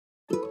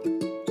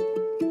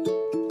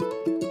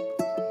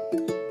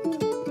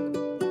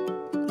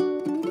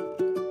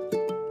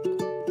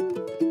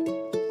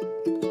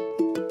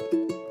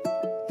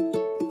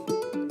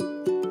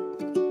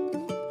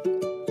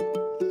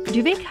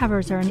Duvet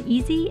covers are an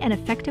easy and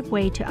effective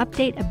way to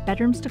update a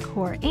bedroom's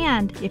decor,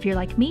 and if you're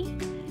like me,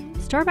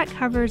 store-bought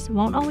covers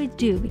won't always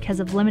do because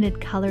of limited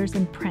colors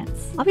and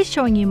prints. I'll be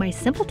showing you my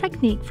simple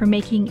technique for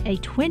making a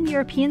twin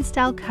European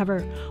style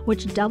cover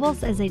which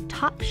doubles as a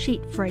top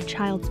sheet for a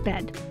child's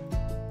bed.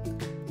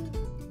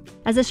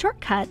 As a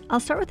shortcut, I'll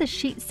start with a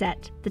sheet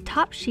set, the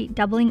top sheet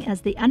doubling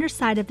as the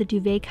underside of the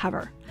duvet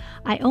cover.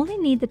 I only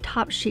need the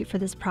top sheet for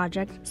this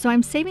project, so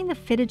I'm saving the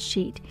fitted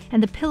sheet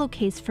and the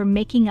pillowcase for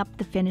making up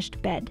the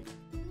finished bed.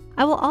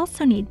 I will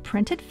also need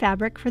printed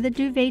fabric for the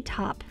duvet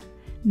top,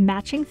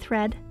 matching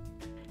thread,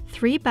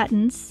 3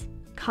 buttons,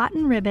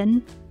 cotton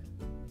ribbon,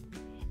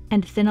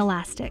 and thin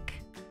elastic.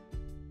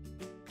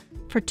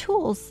 For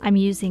tools, I'm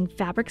using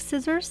fabric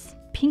scissors,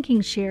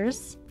 pinking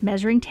shears,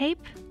 measuring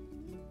tape,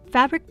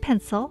 fabric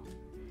pencil,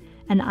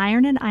 an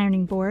iron and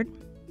ironing board,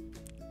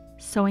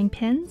 sewing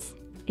pins,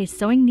 a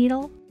sewing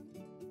needle,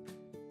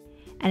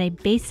 and a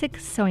basic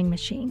sewing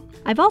machine.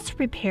 I've also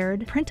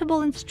prepared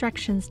printable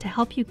instructions to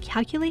help you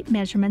calculate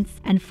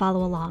measurements and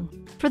follow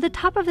along. For the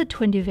top of the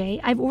twin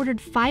duvet, I've ordered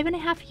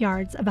 5.5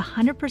 yards of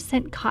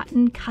 100%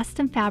 cotton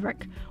custom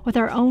fabric with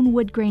our own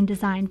wood grain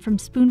design from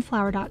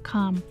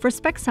spoonflower.com. For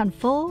specs on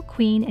full,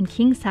 queen, and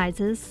king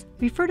sizes,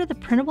 refer to the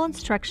printable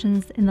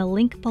instructions in the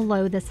link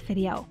below this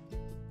video.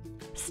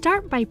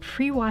 Start by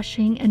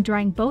pre-washing and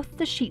drying both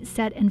the sheet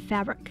set and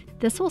fabric.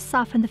 This will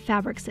soften the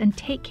fabrics and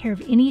take care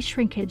of any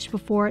shrinkage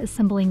before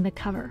assembling the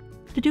cover.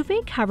 The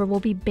duvet cover will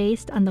be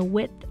based on the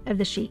width of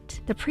the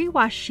sheet. The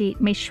pre-washed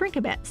sheet may shrink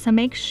a bit, so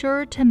make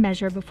sure to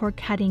measure before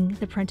cutting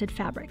the printed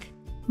fabric.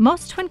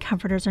 Most twin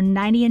comforters are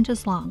 90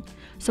 inches long,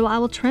 so I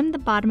will trim the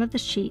bottom of the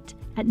sheet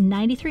at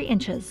 93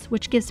 inches,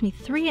 which gives me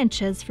 3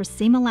 inches for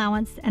seam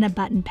allowance and a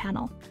button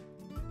panel.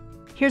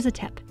 Here's a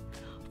tip.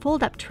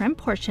 Fold up trim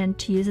portion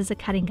to use as a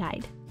cutting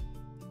guide.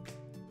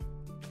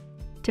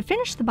 To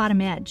finish the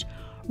bottom edge,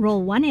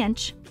 roll 1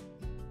 inch,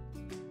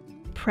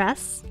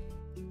 press,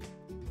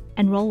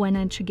 and roll 1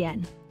 inch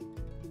again.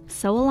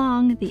 Sew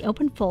along the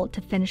open fold to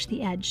finish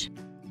the edge.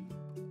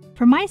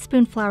 For my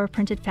spoonflower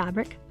printed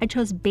fabric, I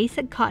chose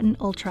Basic Cotton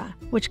Ultra,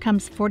 which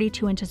comes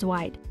 42 inches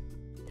wide.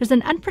 There's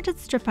an unprinted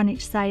strip on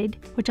each side,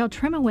 which I'll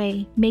trim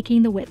away,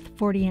 making the width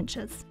 40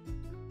 inches.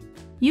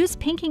 Use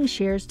pinking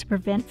shears to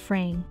prevent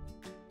fraying.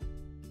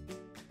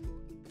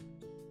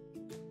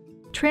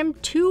 Trim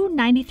 2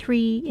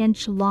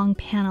 93-inch long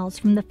panels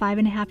from the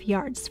 5.5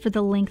 yards for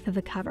the length of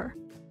the cover.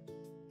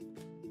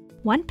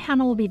 One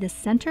panel will be the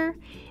center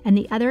and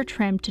the other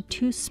trimmed to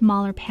 2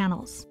 smaller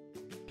panels.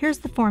 Here's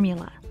the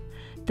formula.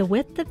 The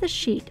width of the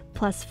sheet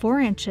plus 4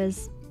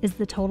 inches is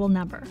the total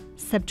number.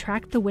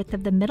 Subtract the width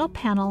of the middle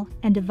panel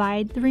and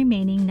divide the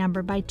remaining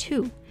number by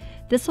 2.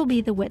 This will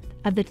be the width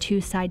of the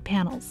 2 side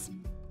panels.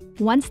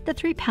 Once the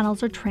 3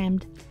 panels are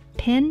trimmed,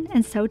 pin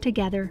and sew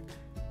together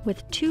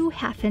with 2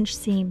 1/2-inch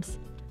seams.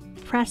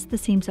 Press the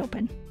seams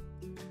open.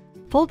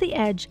 Fold the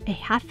edge a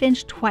 1/2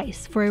 inch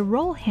twice for a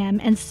roll hem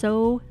and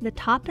sew the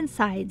top and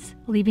sides,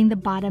 leaving the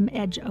bottom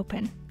edge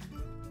open.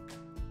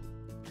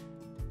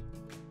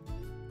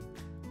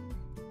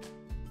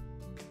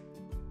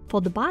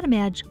 Fold the bottom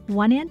edge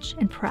 1 inch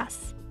and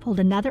press. Fold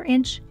another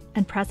inch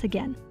and press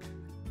again.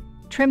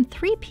 Trim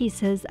 3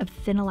 pieces of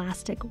thin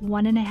elastic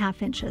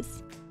 1.5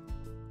 inches.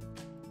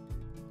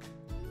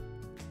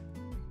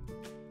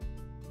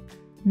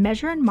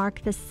 Measure and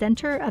mark the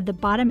center of the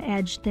bottom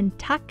edge, then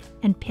tuck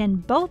and pin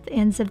both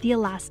ends of the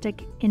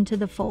elastic into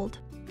the fold.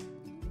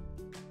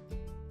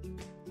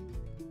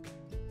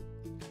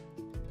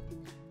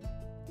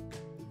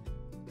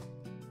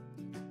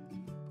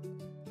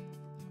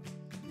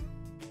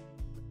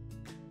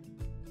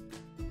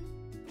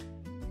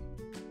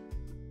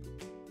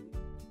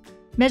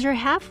 Measure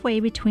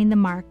halfway between the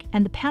mark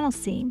and the panel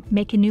seam,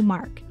 make a new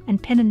mark,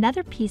 and pin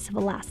another piece of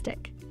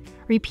elastic.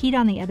 Repeat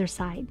on the other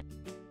side.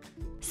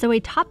 Sew a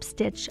top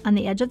stitch on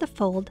the edge of the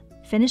fold,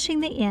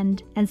 finishing the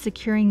end and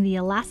securing the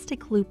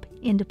elastic loop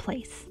into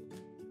place.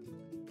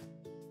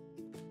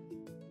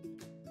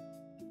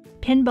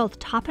 Pin both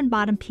top and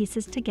bottom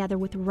pieces together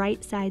with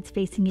right sides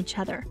facing each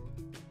other.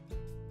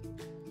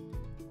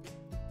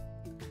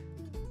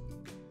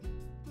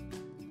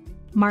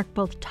 Mark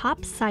both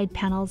top side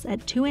panels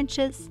at 2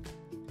 inches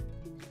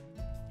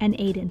and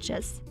 8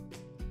 inches.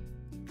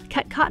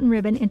 Cut cotton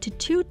ribbon into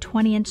 2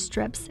 20-inch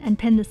strips and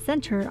pin the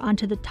center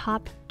onto the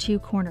top 2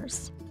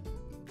 corners.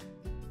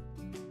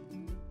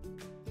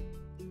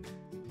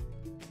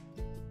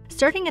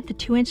 Starting at the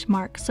 2-inch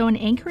mark, sew an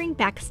anchoring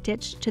back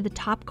stitch to the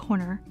top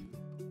corner,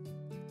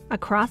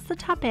 across the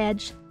top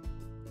edge,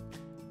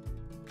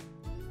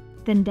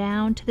 then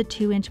down to the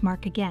 2-inch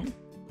mark again.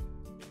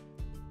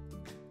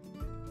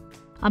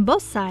 On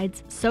both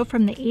sides, sew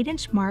from the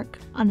 8-inch mark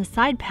on the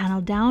side panel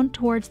down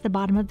towards the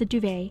bottom of the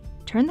duvet,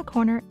 turn the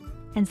corner,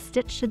 and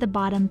stitch to the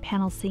bottom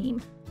panel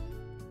seam.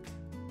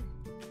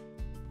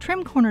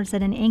 Trim corners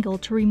at an angle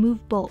to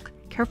remove bulk,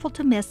 careful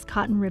to miss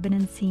cotton ribbon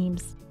and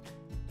seams.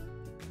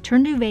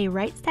 Turn duvet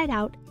right side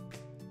out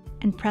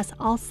and press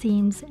all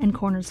seams and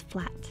corners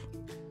flat.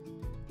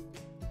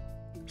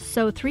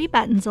 Sew 3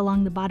 buttons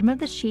along the bottom of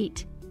the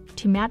sheet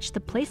to match the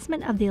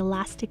placement of the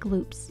elastic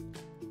loops.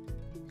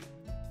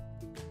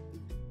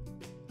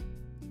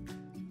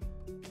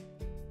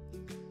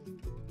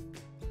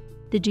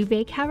 The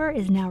duvet cover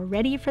is now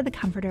ready for the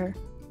comforter.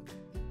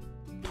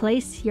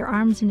 Place your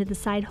arms into the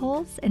side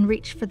holes and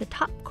reach for the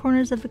top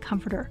corners of the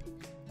comforter.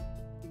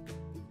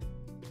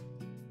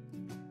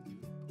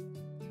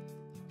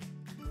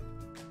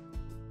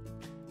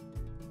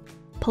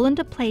 Pull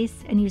into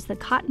place and use the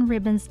cotton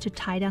ribbons to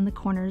tie down the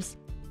corners.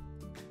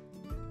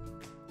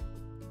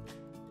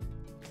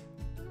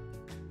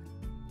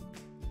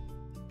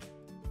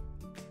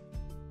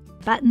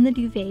 Button the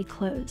duvet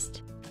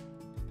closed.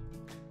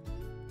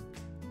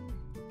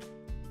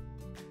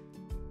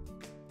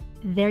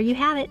 There you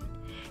have it.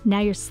 Now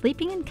you're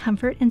sleeping in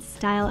comfort and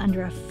style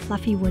under a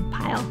fluffy wood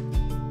pile.